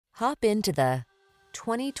Hop into the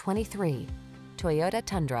 2023 Toyota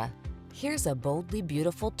Tundra. Here's a boldly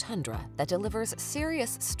beautiful Tundra that delivers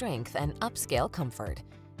serious strength and upscale comfort.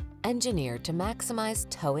 Engineered to maximize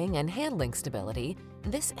towing and handling stability,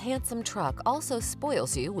 this handsome truck also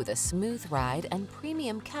spoils you with a smooth ride and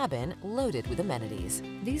premium cabin loaded with amenities.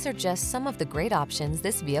 These are just some of the great options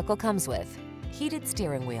this vehicle comes with: heated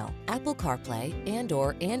steering wheel, Apple CarPlay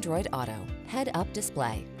and/or Android Auto, head-up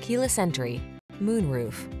display, keyless entry,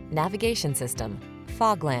 moonroof, navigation system,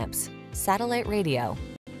 fog lamps, satellite radio,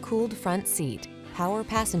 cooled front seat, power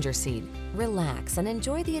passenger seat. Relax and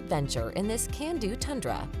enjoy the adventure in this can-do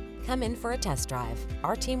Tundra. Come in for a test drive.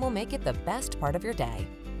 Our team will make it the best part of your day.